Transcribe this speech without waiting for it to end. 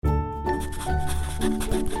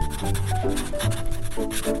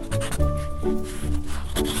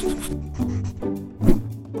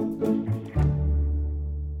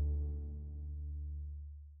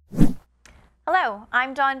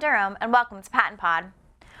I'm Dawn Durham, and welcome to Patent Pod.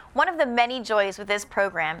 One of the many joys with this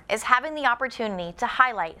program is having the opportunity to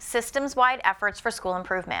highlight systems-wide efforts for school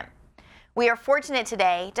improvement. We are fortunate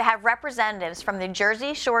today to have representatives from the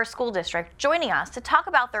Jersey Shore School District joining us to talk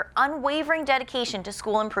about their unwavering dedication to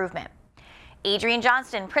school improvement. Adrienne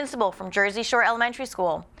Johnston, principal from Jersey Shore Elementary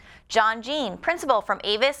School, John Jean, principal from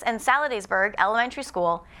Avis and Saladaysburg Elementary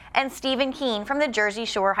School, and Stephen Keene from the Jersey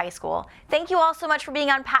Shore High School. Thank you all so much for being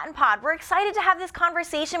on Patent Pod. We're excited to have this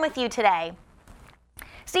conversation with you today.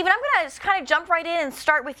 Stephen, I'm going to just kind of jump right in and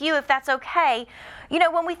start with you, if that's okay. You know,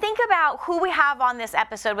 when we think about who we have on this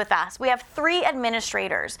episode with us, we have 3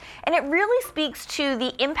 administrators, and it really speaks to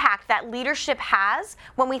the impact that leadership has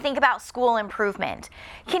when we think about school improvement.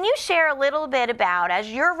 Can you share a little bit about, as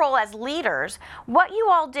your role as leaders, what you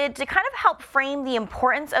all did to kind of help frame the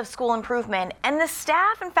importance of school improvement and the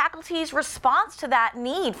staff and faculty's response to that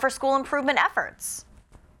need for school improvement efforts?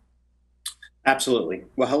 Absolutely.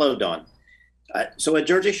 Well, hello, Dawn. So at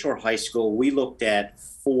Jersey Shore High School, we looked at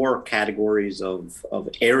 4 categories of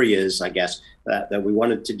areas, I guess, that we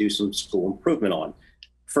wanted to do some school improvement on.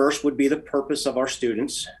 First would be the purpose of our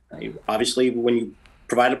students. Obviously, when you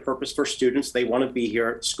provide a purpose for students, they want to be here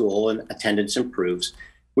at school and attendance improves.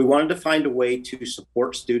 We wanted to find a way to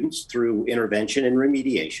support students through intervention and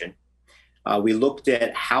remediation. We looked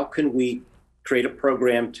at how can we create a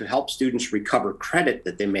program to help students recover credit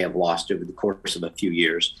that they may have lost over the course of a few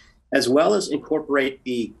years, as well as incorporate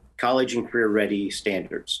the college and career ready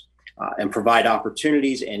standards and provide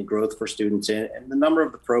opportunities and growth for students and the number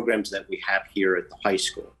of the programs that we have here at the high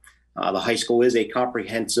school. The high school is a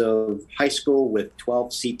comprehensive high school with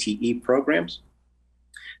 12 CTE programs.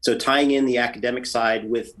 So tying in the academic side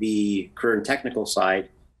with the career and technical side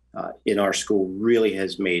in our school really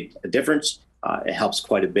has made a difference. It helps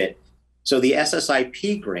quite a bit. So the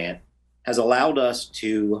SSIP grant has allowed us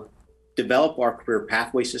to develop our career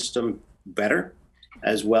pathway system better,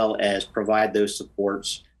 as well as provide those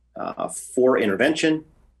supports for intervention,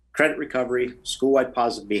 credit recovery, school-wide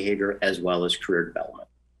positive behavior, as well as career development.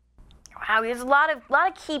 Wow, there's a lot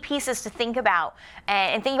of key pieces to think about,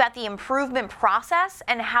 and think about the improvement process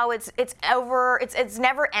and how it's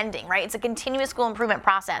never ending, right? It's a continuous school improvement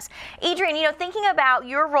process. Adrienne, you know, thinking about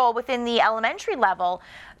your role within the elementary level,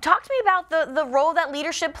 talk to me about the role that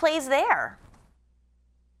leadership plays there.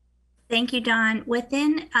 Thank you, Dawn.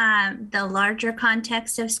 Within the larger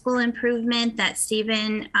context of school improvement that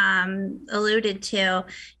Stephen alluded to,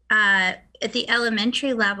 at the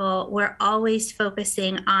elementary level, we're always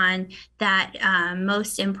focusing on that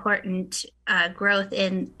most important growth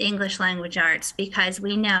in English language arts, because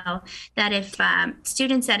we know that if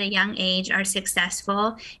students at a young age are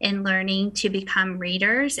successful in learning to become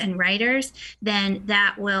readers and writers, then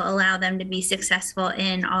that will allow them to be successful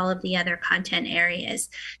in all of the other content areas.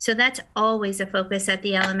 So that's always a focus at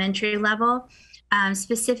the elementary level.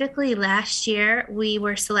 Specifically last year, we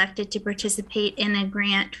were selected to participate in a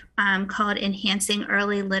grant called Enhancing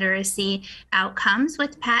Early Literacy Outcomes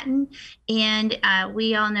with Patent. And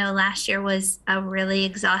we all know last year was a really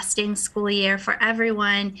exhausting school year for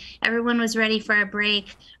everyone. Everyone was ready for a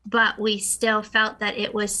break, but we still felt that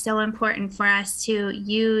it was so important for us to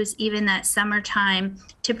use even that summertime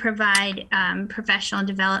to provide professional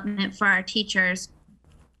development for our teachers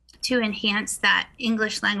to enhance that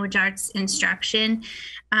English language arts instruction.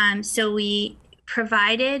 So we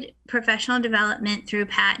provided professional development through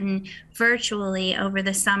Patent virtually over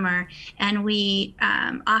the summer, and we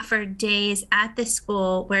offered days at the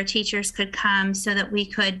school where teachers could come so that we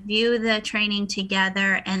could view the training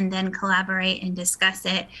together and then collaborate and discuss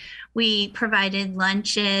it. We provided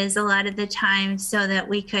lunches a lot of the time so that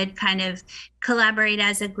we could kind of collaborate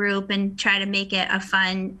as a group and try to make it a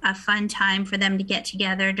fun time for them to get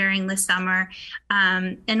together during the summer.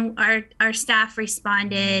 And our staff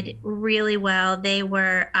responded really well. They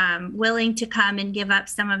were willing to come and give up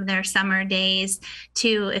some of their summer days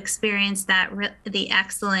to experience the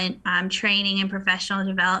excellent training and professional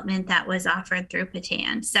development that was offered through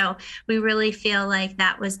Patent. So we really feel like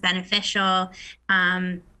that was beneficial.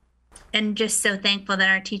 And just so thankful that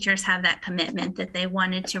our teachers have that commitment, that they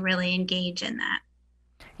wanted to really engage in that.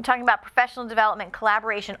 You're talking about professional development,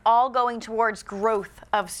 collaboration, all going towards growth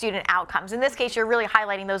of student outcomes. In this case, you're really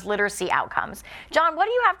highlighting those literacy outcomes. John, what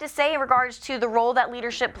do you have to say in regards to the role that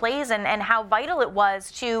leadership plays and how vital it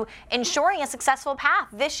was to ensuring a successful path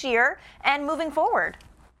this year and moving forward?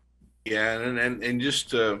 Yeah, and just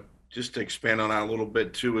to expand on that a little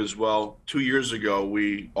bit too as well, 2 years ago,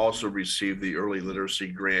 we also received the early literacy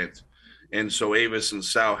grant. And so Avis and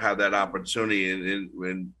Sal had that opportunity.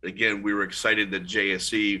 And again, we were excited that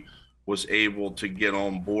JSE was able to get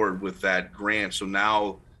on board with that grant. So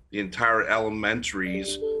now the entire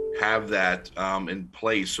elementaries have that in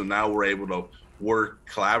place. So now we're able to work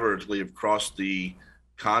collaboratively across the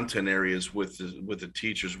content areas with the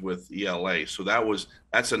teachers with ELA. So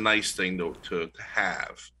that's a nice thing to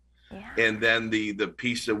have. Yeah. And then the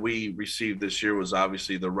piece that we received this year was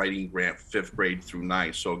obviously the writing grant, 5th grade through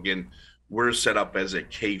 9th. So again, we're set up as a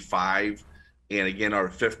K-5, and again, our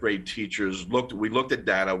 5th grade teachers we looked at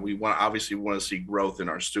data. We want to see growth in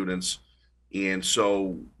our students, and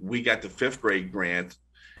so we got the 5th grade grant.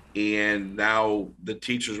 And now the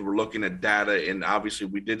teachers were looking at data, and obviously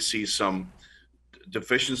we did see some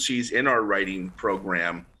deficiencies in our writing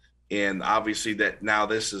program, and obviously that now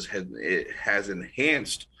it has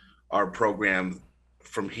enhanced our program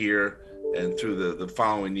from here and through the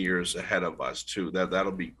following years ahead of us too.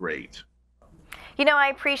 That'll be great. You know, I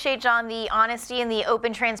appreciate, John, the honesty and the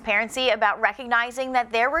open transparency about recognizing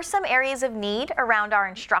that there were some areas of need around our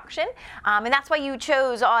instruction. And that's why you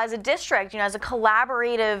chose as a district, as a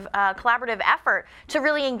collaborative effort to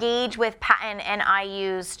really engage with Patton and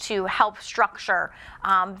IUs to help structure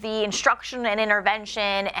the instruction and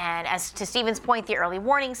intervention, and as to Stephen's point, the early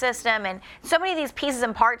warning system, and so many of these pieces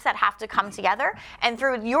and parts that have to come together. And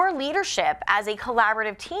through your leadership as a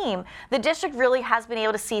collaborative team, the district really has been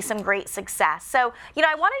able to see some great success. So,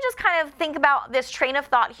 I want to just kind of think about this train of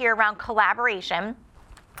thought here around collaboration.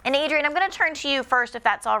 And Adrian, I'm going to turn to you first, if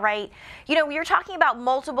that's all right. You're talking about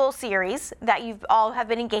multiple series that you've all have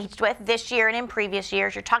been engaged with this year and in previous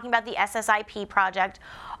years. You're talking about the SSIP project.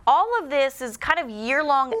 All of this is kind of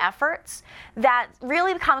year-long efforts that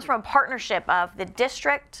really comes from a partnership of the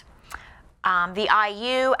district, the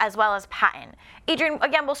IU, as well as Patton. Adrian,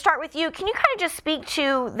 again, we'll start with you. Can you kind of just speak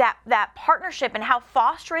to that partnership and how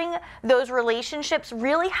fostering those relationships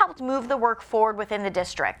really helped move the work forward within the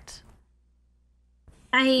district?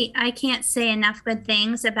 I can't say enough good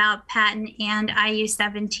things about Patton and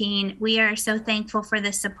IU17. We are so thankful for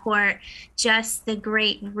the support, just the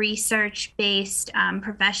great research-based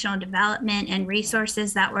professional development and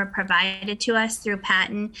resources that were provided to us through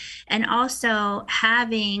Patton, and also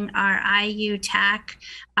having our IU TAC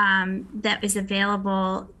that is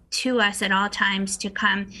available to us at all times to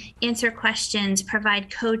come answer questions,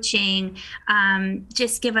 provide coaching,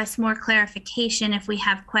 just give us more clarification if we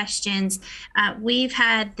have questions. We've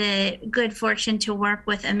had the good fortune to work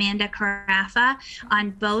with Amanda Carafa on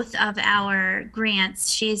both of our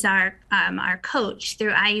grants. She's our coach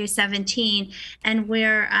through IU17,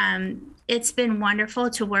 and it's been wonderful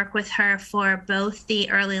to work with her for both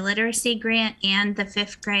the early literacy grant and the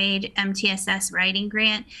 5th grade MTSS writing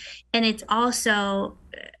grant. And it's also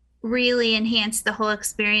really enhanced the whole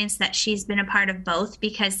experience that she's been a part of both,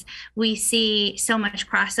 because we see so much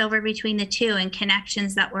crossover between the two and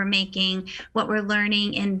connections that we're making. What we're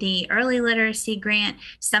learning in the early literacy grant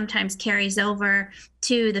sometimes carries over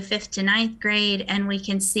to the 5th to 9th grade, and we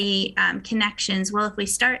can see connections. Well, if we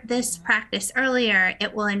start this practice earlier,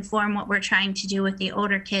 it will inform what we're trying to do with the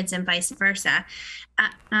older kids and vice versa.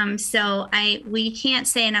 So we can't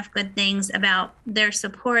say enough good things about their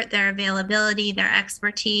support, their availability, their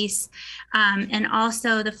expertise, and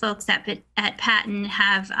also the folks at Patton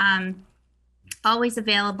have always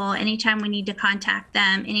available anytime we need to contact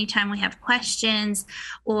them, anytime we have questions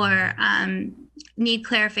or need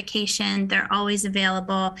clarification, they're always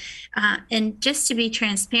available. And just to be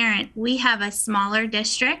transparent, we have a smaller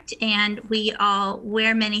district, and we all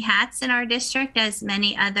wear many hats in our district, as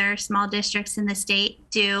many other small districts in the state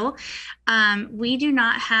do. We do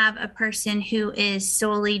not have a person who is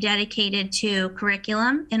solely dedicated to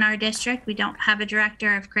curriculum in our district. We don't have a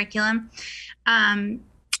director of curriculum.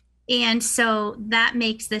 And so that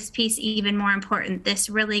makes this piece even more important. This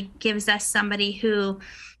really gives us somebody who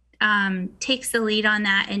takes the lead on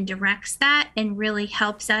that and directs that, and really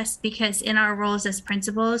helps us, because in our roles as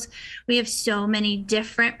principals, we have so many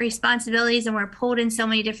different responsibilities and we're pulled in so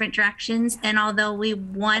many different directions. And although we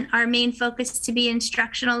want our main focus to be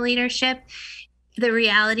instructional leadership, the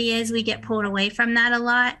reality is we get pulled away from that a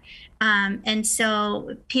lot. And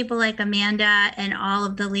so people like Amanda and all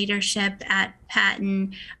of the leadership at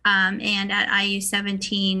Patton and at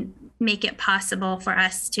IU17 make it possible for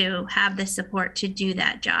us to have the support to do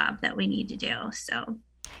that job that we need to do. So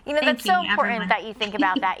that's so important that you think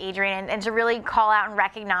about that, Adrian, and to really call out and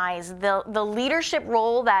recognize the leadership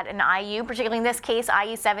role that an IU, particularly in this case,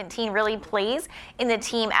 IU17, really plays in the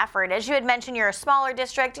team effort. As you had mentioned, you're a smaller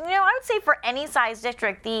district. And, I would say for any size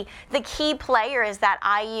district, the key player is that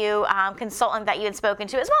IU consultant that you had spoken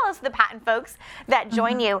to, as well as the Patton folks that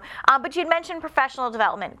join you. But you had mentioned professional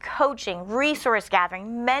development, coaching, resource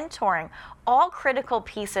gathering, mentoring. all critical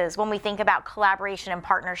pieces when we think about collaboration and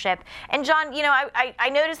partnership. And John, you know, I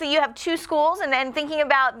noticed that you have 2 schools, and thinking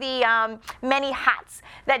about the many hats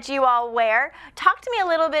that you all wear. Talk to me a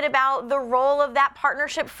little bit about the role of that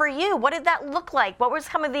partnership for you. What did that look like? What were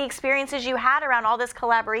some of the experiences you had around all this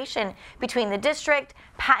collaboration between the district,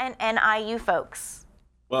 Patton, and IU folks?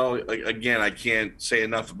 Well, again, I can't say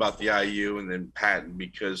enough about the IU and then Patton,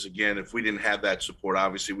 because again, if we didn't have that support,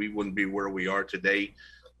 obviously we wouldn't be where we are today.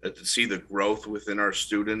 To see the growth within our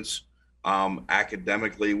students,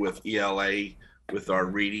 academically with ELA, with our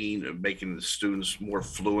reading, making the students more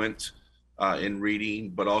fluent in reading,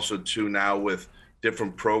 but also too now with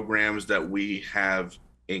different programs that we have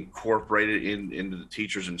incorporated into the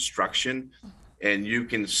teacher's instruction. And you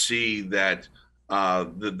can see that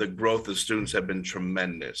the growth of students have been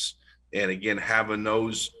tremendous. And again, having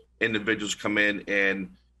those individuals come in and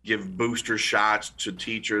give booster shots to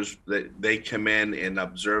teachers, that they come in and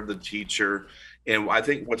observe the teacher. And I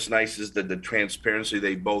think what's nice is that the transparency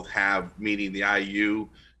they both have, meaning the IU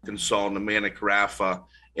consultant, Amanda Carafa,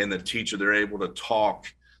 and the teacher, they're able to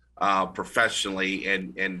talk professionally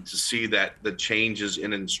and to see that the changes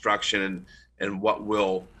in instruction and what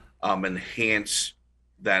will enhance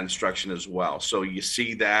that instruction as well. So you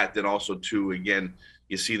see that, then also too, again,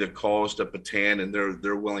 you see the calls to Patton, and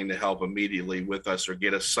they're willing to help immediately with us or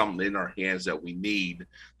get us something in our hands that we need,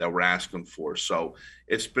 that we're asking for. So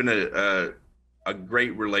it's been a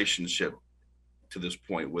great relationship to this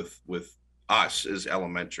point with us as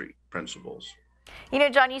elementary principals. You know,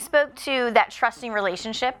 John, you spoke to that trusting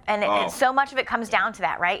relationship, and so much of it comes down to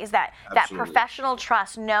that, right? Is that professional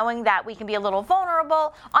trust, knowing that we can be a little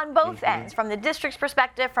vulnerable on both ends, from the district's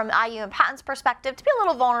perspective, from IU and Patton's perspective, to be a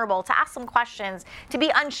little vulnerable, to ask some questions, to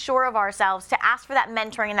be unsure of ourselves, to ask for that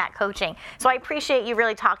mentoring and that coaching. So I appreciate you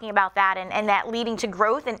really talking about that, and that leading to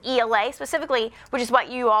growth in ELA specifically, which is what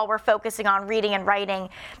you all were focusing on, reading and writing.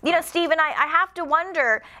 You know, Stephen, I have to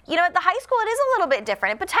wonder, you know, at the high school it is a little bit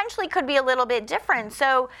different. It potentially could be a little bit different.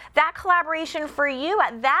 So that collaboration for you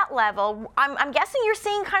at that level, I'm guessing you're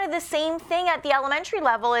seeing kind of the same thing at the elementary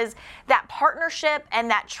level, is that partnership and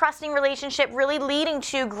that trusting relationship really leading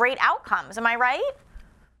to great outcomes. Am I right?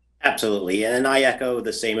 Absolutely. And I echo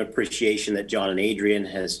the same appreciation that John and Adrian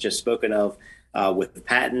has just spoken of with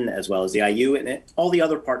Patton, as well as the IU and all the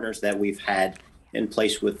other partners that we've had in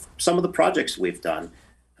place with some of the projects we've done.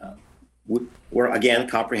 We're, again,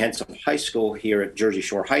 comprehensive high school here at Jersey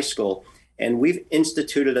Shore High School. And we've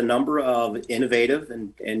instituted a number of innovative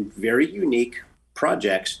and very unique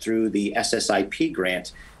projects through the SSIP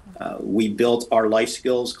grant. We built our life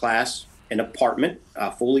skills class, an apartment,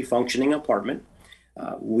 a fully functioning apartment.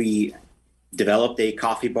 We developed a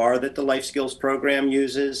coffee bar that the life skills program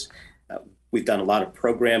uses. We've done a lot of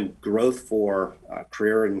program growth for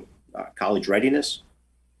career and college readiness.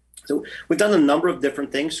 So we've done a number of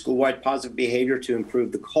different things, school-wide positive behavior to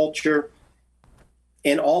improve the culture.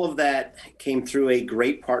 And all of that came through a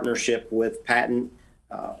great partnership with Patton.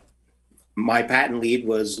 My Patton lead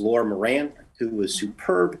was Laura Moran, who was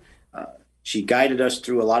superb. She guided us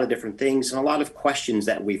through a lot of different things and a lot of questions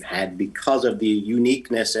that we've had because of the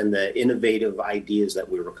uniqueness and the innovative ideas that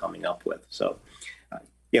we were coming up with. So,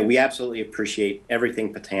 yeah, we absolutely appreciate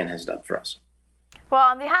everything Patton has done for us. Well,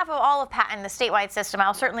 on behalf of all of Patton, the statewide system,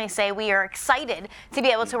 I'll certainly say we are excited to be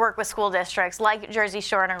able to work with school districts like Jersey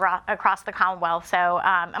Shore and across the Commonwealth. So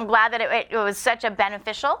I'm glad that it was such a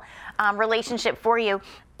beneficial relationship for you.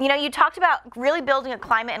 You know, you talked about really building a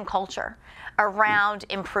climate and culture around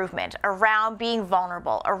improvement, around being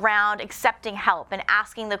vulnerable, around accepting help and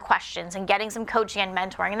asking the questions and getting some coaching and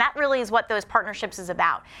mentoring. And that really is what those partnerships is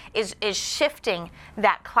about, is shifting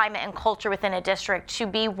that climate and culture within a district to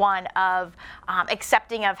be one of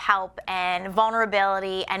accepting of help and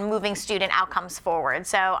vulnerability and moving student outcomes forward.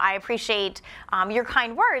 So I appreciate your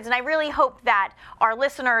kind words, and I really hope that our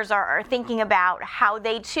listeners are thinking about how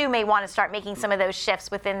they too may want to start making some of those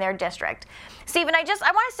shifts within their district. Stephen, I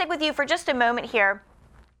want to stick with you for just a moment here.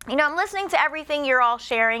 You know, I'm listening to everything you're all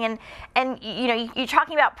sharing, and you know, you're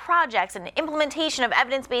talking about projects and implementation of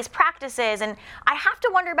evidence-based practices, and I have to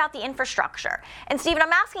wonder about the infrastructure. And Stephen,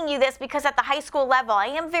 I'm asking you this because at the high school level, I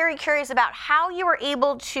am very curious about how you were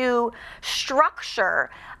able to structure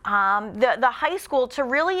the high school to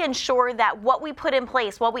really ensure that what we put in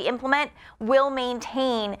place, what we implement, will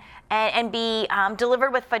maintain and be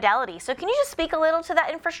delivered with fidelity. So can you just speak a little to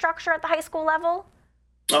that infrastructure at the high school level?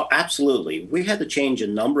 Oh, absolutely. We had to change a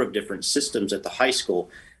number of different systems at the high school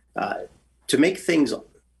to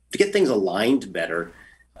get things aligned better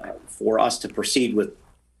for us to proceed with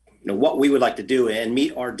what we would like to do and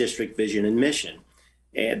meet our district vision and mission.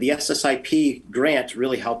 And the SSIP grant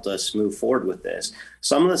really helped us move forward with this.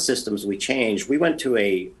 Some of the systems we changed, we went to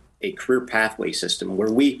a career pathway system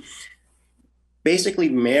where we basically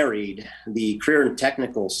married the career and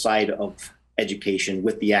technical side of education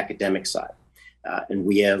with the academic side. And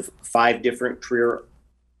we have 5 different career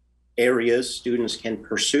areas students can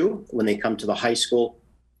pursue when they come to the high school.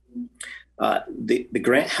 The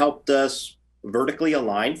grant helped us vertically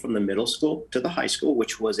align from the middle school to the high school,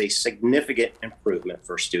 which was a significant improvement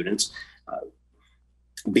for students.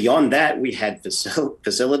 Beyond that, we had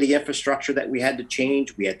facility infrastructure that we had to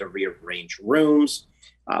change. We had to rearrange rooms.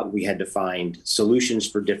 We had to find solutions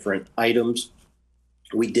for different items.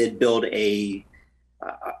 We did build an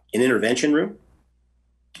intervention room,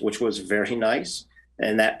 which was very nice.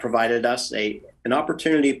 And that provided us an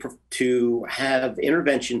opportunity to have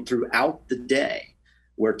intervention throughout the day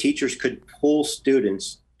where teachers could pull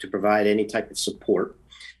students to provide any type of support.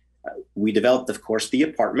 We developed, of course, the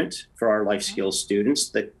apartment for our life skills students,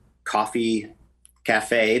 the coffee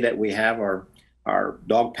cafe that we have, our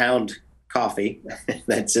dog pound coffee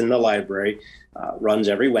that's in the library, runs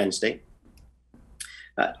every Wednesday.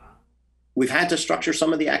 We've had to structure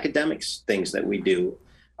some of the academics things that we do.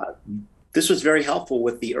 This was very helpful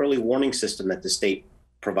with the early warning system that the state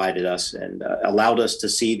provided us and allowed us to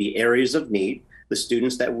see the areas of need, the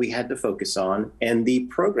students that we had to focus on, and the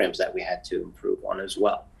programs that we had to improve on as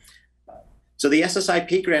well. So the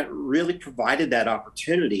SSIP grant really provided that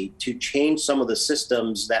opportunity to change some of the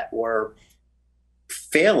systems that were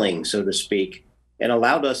failing, so to speak, and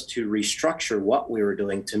allowed us to restructure what we were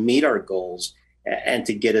doing to meet our goals and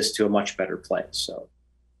to get us to a much better place. So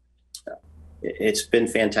it's been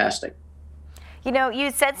fantastic. You know, you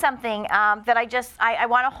said something that I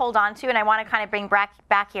want to hold on to, and I want to kind of bring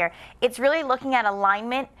back here. It's really looking at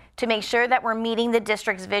alignment to make sure that we're meeting the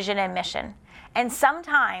district's vision and mission. And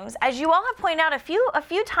sometimes, as you all have pointed out a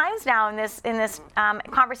few times now in this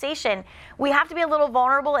conversation, we have to be a little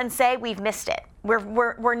vulnerable and say we've missed it.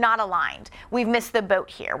 We're not aligned. We've missed the boat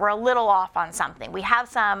here. We're a little off on something. We have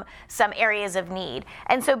some areas of need.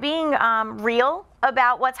 And so being real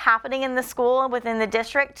about what's happening in the school and within the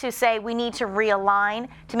district to say we need to realign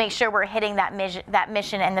to make sure we're hitting that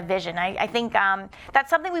mission and the vision. I think that's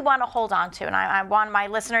something we want to hold on to. And I want my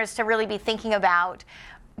listeners to really be thinking about,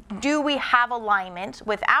 do we have alignment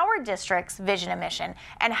with our district's vision and mission,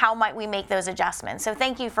 and how might we make those adjustments? So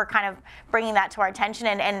thank you for kind of bringing that to our attention,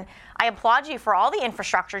 and I applaud you for all the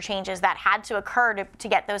infrastructure changes that had to occur to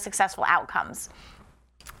get those successful outcomes.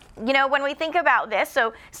 You know, when we think about this,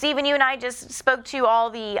 so Stephen, you and I just spoke to all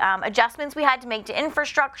the adjustments we had to make to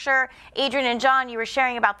infrastructure. Adrian and John, you were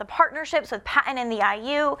sharing about the partnerships with Patton and the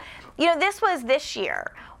IU. You know, this was this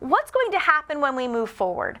year. What's going to happen when we move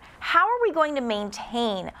forward? How are we going to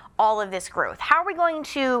maintain all of this growth? How are we going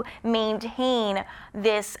to maintain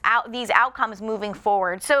these outcomes moving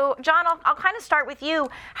forward? So, John, I'll kind of start with you.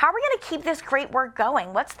 How are we going to keep this great work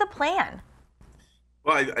going? What's the plan?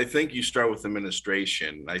 Well, I think you start with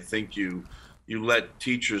administration. I think you let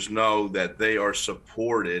teachers know that they are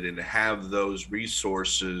supported and have those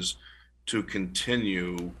resources to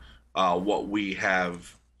continue what we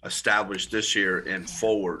have established this year and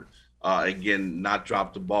forward. Again, not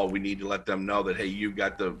drop the ball. We need to let them know that, hey, you've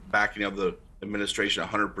got the backing of the administration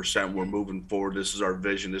 100%. We're moving forward. This is our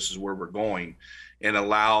vision. This is where we're going. And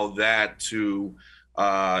allow that to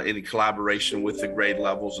in collaboration with the grade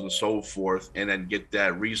levels and so forth, and then get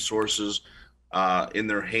that resources in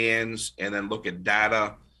their hands, and then look at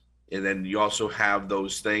data. And then you also have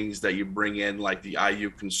those things that you bring in, like the IU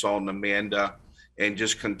consultant, Amanda, and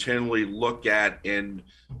just continually look at and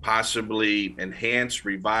possibly enhance,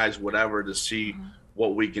 revise, whatever, to see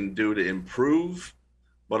what we can do to improve,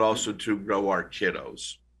 but also to grow our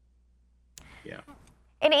kiddos. Yeah.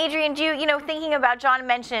 And Adrian, thinking about, John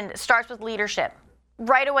mentioned, starts with leadership.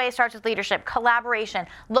 Right away, it starts with leadership, collaboration,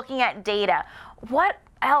 looking at data. What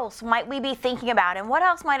else might we be thinking about, and what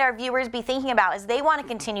else might our viewers be thinking about as they want to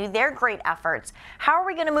continue their great efforts? How are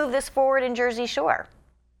we going to move this forward in Jersey Shore?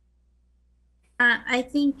 I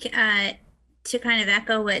think to kind of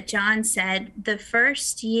echo what John said, the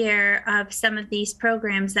first year of some of these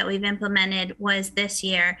programs that we've implemented was this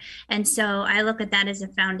year. And so I look at that as a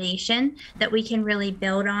foundation that we can really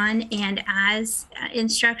build on. And as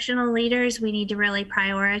instructional leaders, we need to really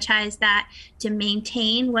prioritize that to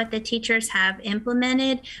maintain what the teachers have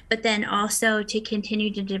implemented, but then also to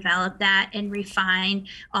continue to develop that and refine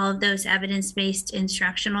all of those evidence-based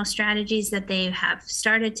instructional strategies that they have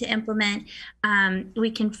started to implement.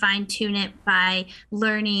 We can fine tune it by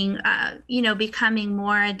learning, becoming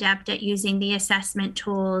more adept at using the assessment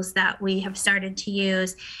tools that we have started to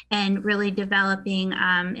use, and really developing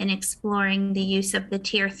and exploring the use of the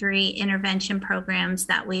Tier 3 intervention programs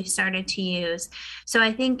that we've started to use. So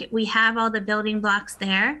I think we have all the building blocks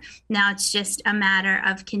there. Now it's just a matter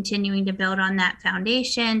of continuing to build on that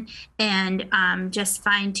foundation and just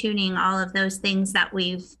fine tuning all of those things that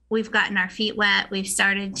we've gotten our feet wet. We've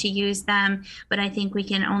started to use them, but I think we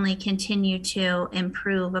can only continue to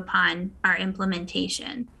improve upon our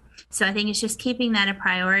implementation. So I think it's just keeping that a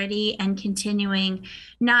priority and continuing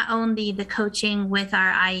not only the coaching with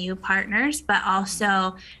our IU partners, but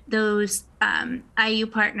also those IU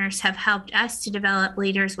partners have helped us to develop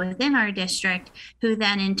leaders within our district who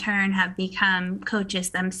then in turn have become coaches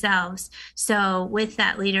themselves. So with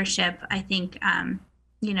that leadership, I think,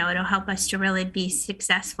 it'll help us to really be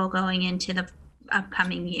successful going into the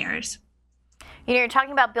upcoming years. You're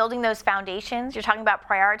talking about building those foundations. You're talking about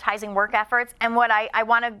prioritizing work efforts. And what I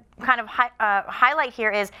want to kind of highlight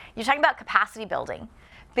here is you're talking about capacity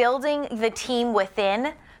building the team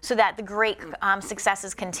within so that the great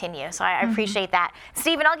successes continue. So I appreciate that.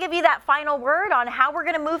 Stephen, I'll give you that final word on how we're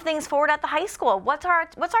going to move things forward at the high school. What's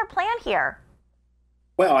our plan here?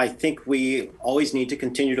 Well, I think we always need to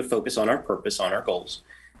continue to focus on our purpose, on our goals,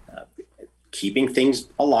 keeping things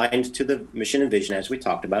aligned to the mission and vision as we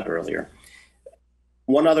talked about earlier.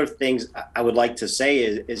 One other thing I would like to say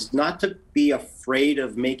is not to be afraid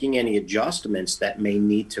of making any adjustments that may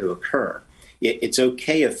need to occur. It's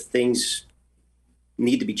okay if things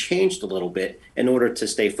need to be changed a little bit in order to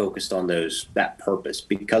stay focused on that purpose,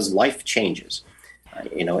 because life changes,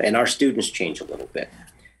 and our students change a little bit.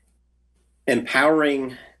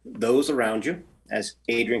 Empowering those around you, as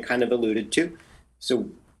Adrian kind of alluded to. So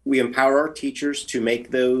we empower our teachers to make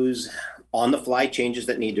those on-the-fly changes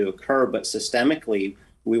that need to occur, but systemically,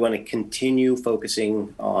 we want to continue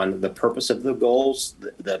focusing on the purpose of the goals,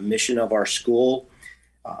 the mission of our school,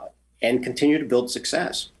 and continue to build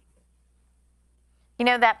success.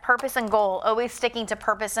 That purpose and goal, always sticking to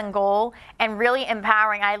purpose and goal, and really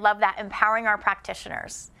empowering. I love that, empowering our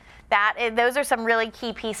practitioners. Those are some really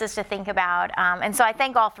key pieces to think about. And so I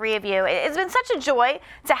thank all three of you. It's been such a joy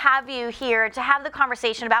to have you here, to have the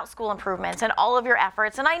conversation about school improvements and all of your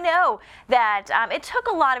efforts. And I know that it took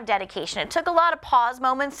a lot of dedication. It took a lot of pause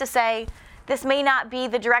moments to say, this may not be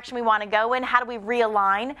the direction we want to go in. How do we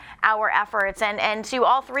realign our efforts? And to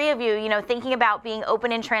all three of you, thinking about being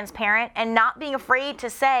open and transparent and not being afraid to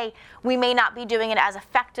say we may not be doing it as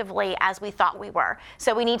effectively as we thought we were.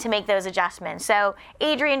 So we need to make those adjustments. So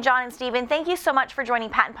Adrian, John, and Stephen, thank you so much for joining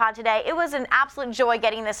Pat and Pod today. It was an absolute joy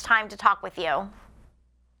getting this time to talk with you.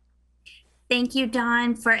 Thank you,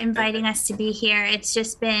 Dawn, for inviting us to be here. It's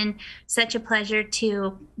just been such a pleasure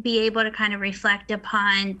to be able to kind of reflect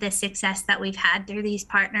upon the success that we've had through these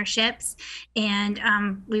partnerships. And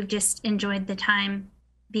we've just enjoyed the time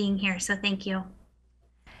being here. So thank you.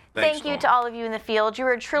 Thank you to all of you in the field. You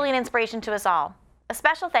are truly an inspiration to us all. A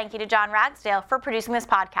special thank you to John Ragsdale for producing this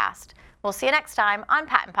podcast. We'll see you next time on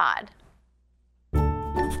Pat and Pod.